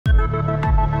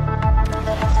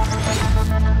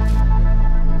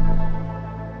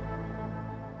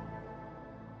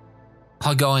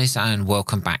Hi guys, and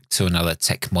welcome back to another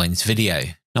Tech Minds video.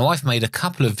 Now I've made a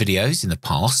couple of videos in the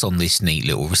past on this neat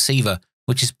little receiver,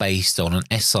 which is based on an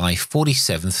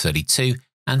Si4732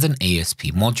 and an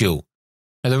ESP module.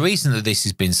 Now the reason that this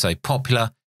has been so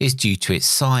popular is due to its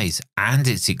size and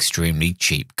its extremely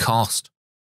cheap cost.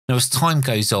 Now as time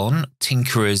goes on,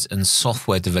 tinkerers and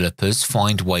software developers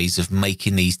find ways of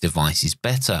making these devices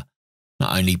better,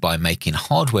 not only by making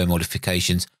hardware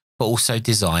modifications, but also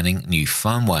designing new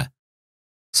firmware.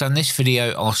 So in this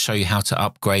video, I'll show you how to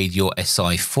upgrade your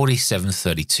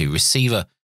Si4732 receiver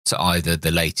to either the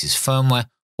latest firmware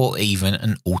or even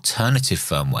an alternative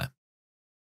firmware.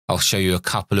 I'll show you a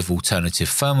couple of alternative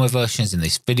firmware versions in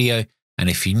this video, and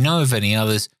if you know of any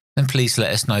others, then please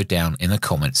let us know down in the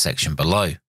comments section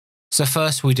below. So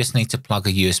first, we just need to plug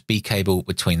a USB cable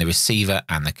between the receiver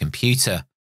and the computer.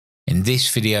 In this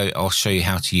video, I'll show you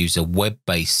how to use a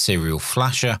web-based serial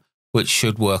flasher, which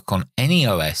should work on any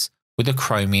OS with a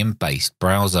Chromium-based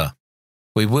browser.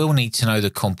 We will need to know the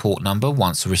COM port number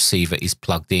once the receiver is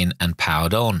plugged in and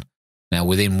powered on. Now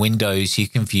within Windows, you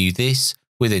can view this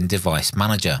within Device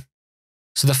Manager.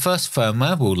 So the first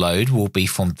firmware we'll load will be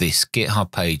from this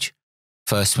GitHub page.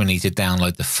 First, we need to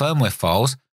download the firmware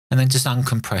files and then just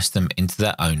uncompress them into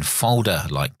their own folder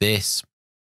like this.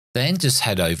 Then just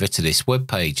head over to this web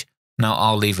page. Now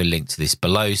I'll leave a link to this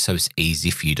below so it's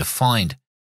easy for you to find.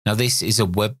 Now this is a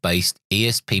web-based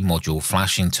ESP module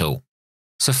flashing tool.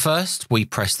 So first we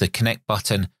press the connect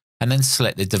button and then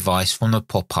select the device from the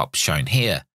pop-up shown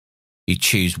here. You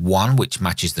choose one which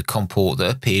matches the COM port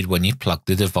that appeared when you plugged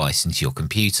the device into your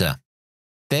computer.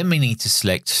 Then we need to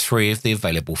select 3 of the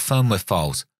available firmware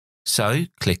files. So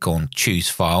click on choose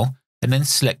file and then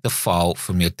select the file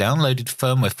from your downloaded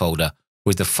firmware folder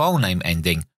with the file name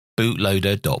ending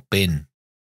bootloader.bin.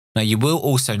 Now you will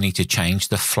also need to change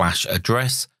the flash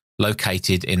address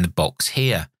located in the box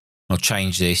here. I'll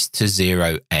change this to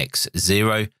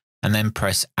 0x0 and then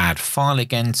press add file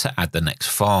again to add the next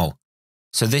file.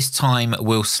 So this time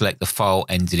we'll select the file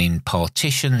ending in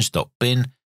partitions.bin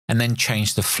and then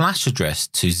change the flash address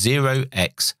to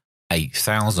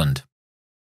 0x8000.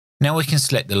 Now we can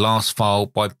select the last file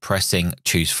by pressing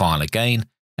choose file again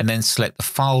and then select the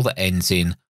file that ends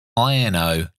in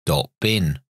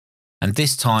ino.bin. And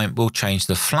this time we'll change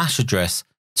the flash address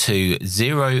to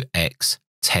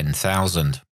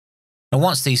 0x10000. Now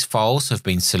once these files have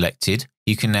been selected,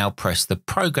 you can now press the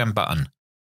program button.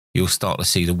 You'll start to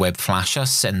see the web flasher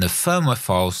send the firmware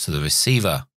files to the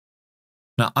receiver.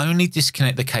 Now only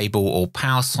disconnect the cable or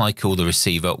power cycle the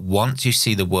receiver once you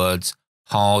see the words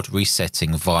hard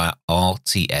resetting via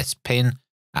RTS pin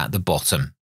at the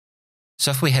bottom.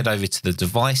 So if we head over to the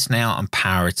device now and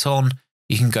power it on,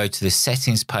 you can go to the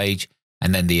settings page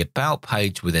and then the about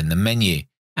page within the menu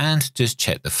and just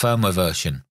check the firmware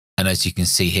version. And as you can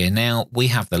see here now, we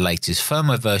have the latest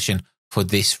firmware version for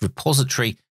this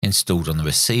repository installed on the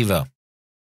receiver.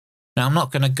 Now I'm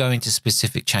not going to go into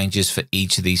specific changes for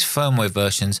each of these firmware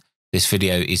versions. This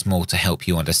video is more to help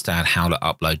you understand how to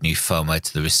upload new firmware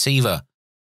to the receiver.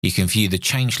 You can view the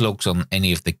change logs on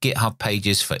any of the GitHub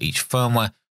pages for each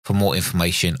firmware for more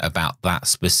information about that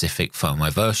specific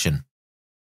firmware version.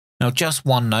 Now just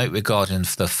one note regarding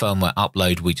the firmware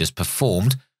upload we just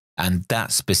performed and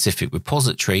that specific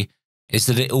repository is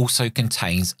that it also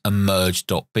contains a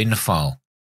merge.bin file.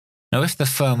 Now if the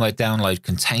firmware download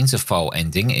contains a file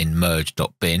ending in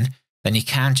merge.bin, then you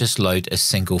can just load a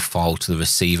single file to the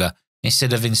receiver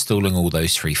instead of installing all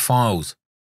those 3 files.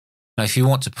 Now if you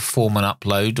want to perform an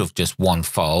upload of just one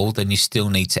file, then you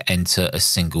still need to enter a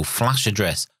single flash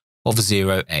address of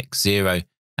 0x0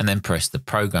 and then press the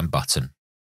program button.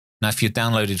 Now if your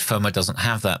downloaded firmware doesn't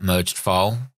have that merged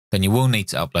file, then you will need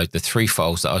to upload the 3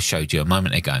 files that I showed you a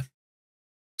moment ago.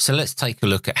 So let's take a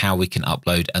look at how we can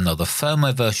upload another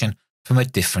firmware version from a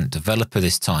different developer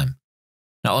this time.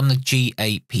 Now on the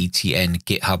G8PTN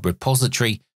GitHub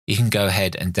repository, you can go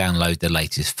ahead and download the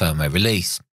latest firmware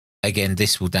release. Again,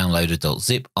 this will download a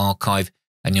 .zip archive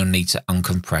and you'll need to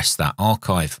uncompress that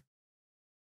archive.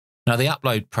 Now the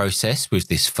upload process with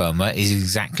this firmware is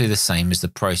exactly the same as the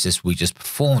process we just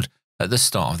performed at the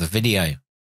start of the video.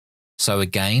 So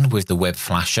again, with the web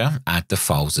flasher, add the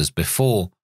files as before.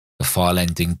 The file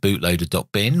ending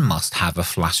bootloader.bin must have a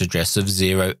flash address of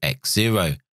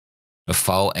 0x0. The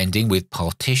file ending with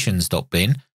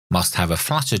partitions.bin must have a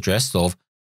flash address of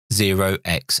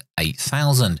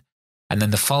 0x8000. And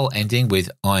then the file ending with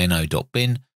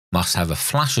ino.bin must have a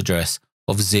flash address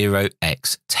of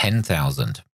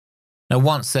 0x10000. Now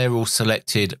once they're all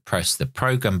selected, press the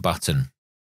program button.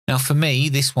 Now for me,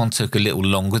 this one took a little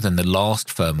longer than the last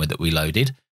firmware that we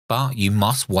loaded, but you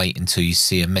must wait until you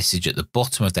see a message at the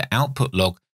bottom of the output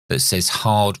log that says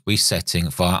hard resetting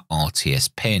via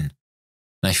RTS pin.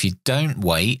 Now, if you don't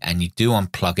wait and you do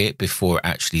unplug it before it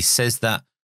actually says that,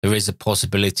 there is a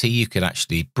possibility you could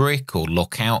actually brick or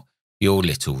lock out your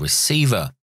little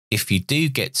receiver. If you do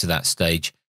get to that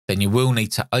stage, then you will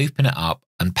need to open it up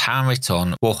and power it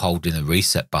on while holding the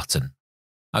reset button.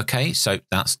 Okay, so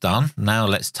that's done. Now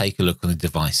let's take a look on the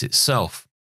device itself.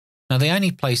 Now, the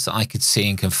only place that I could see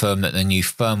and confirm that the new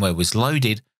firmware was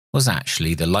loaded was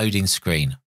actually the loading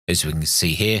screen. As we can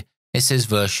see here, it says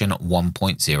version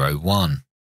 1.01.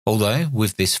 Although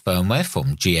with this firmware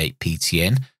from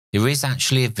G8PTN, there is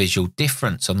actually a visual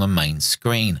difference on the main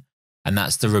screen, and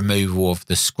that's the removal of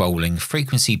the scrolling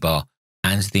frequency bar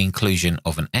and the inclusion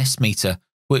of an S meter,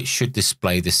 which should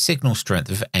display the signal strength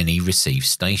of any received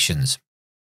stations.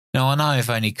 Now, I know I've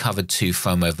only covered 2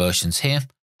 firmware versions here,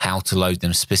 how to load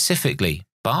them specifically,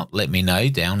 but let me know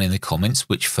down in the comments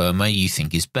which firmware you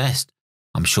think is best.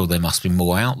 I'm sure there must be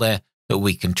more out there that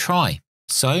we can try,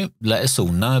 so let us all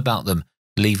know about them.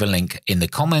 Leave a link in the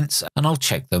comments and I'll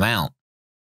check them out.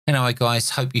 Anyway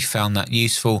guys, hope you found that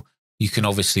useful. You can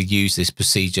obviously use this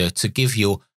procedure to give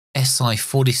your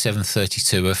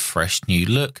Si4732 a fresh new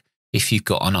look if you've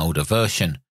got an older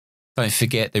version. Don't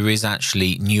forget there is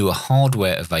actually newer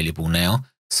hardware available now,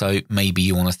 so maybe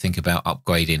you want to think about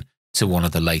upgrading to one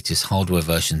of the latest hardware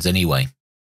versions anyway.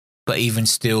 But even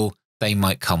still, they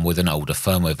might come with an older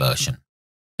firmware version.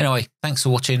 Anyway, thanks for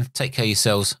watching, take care of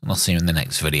yourselves, and I'll see you in the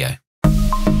next video.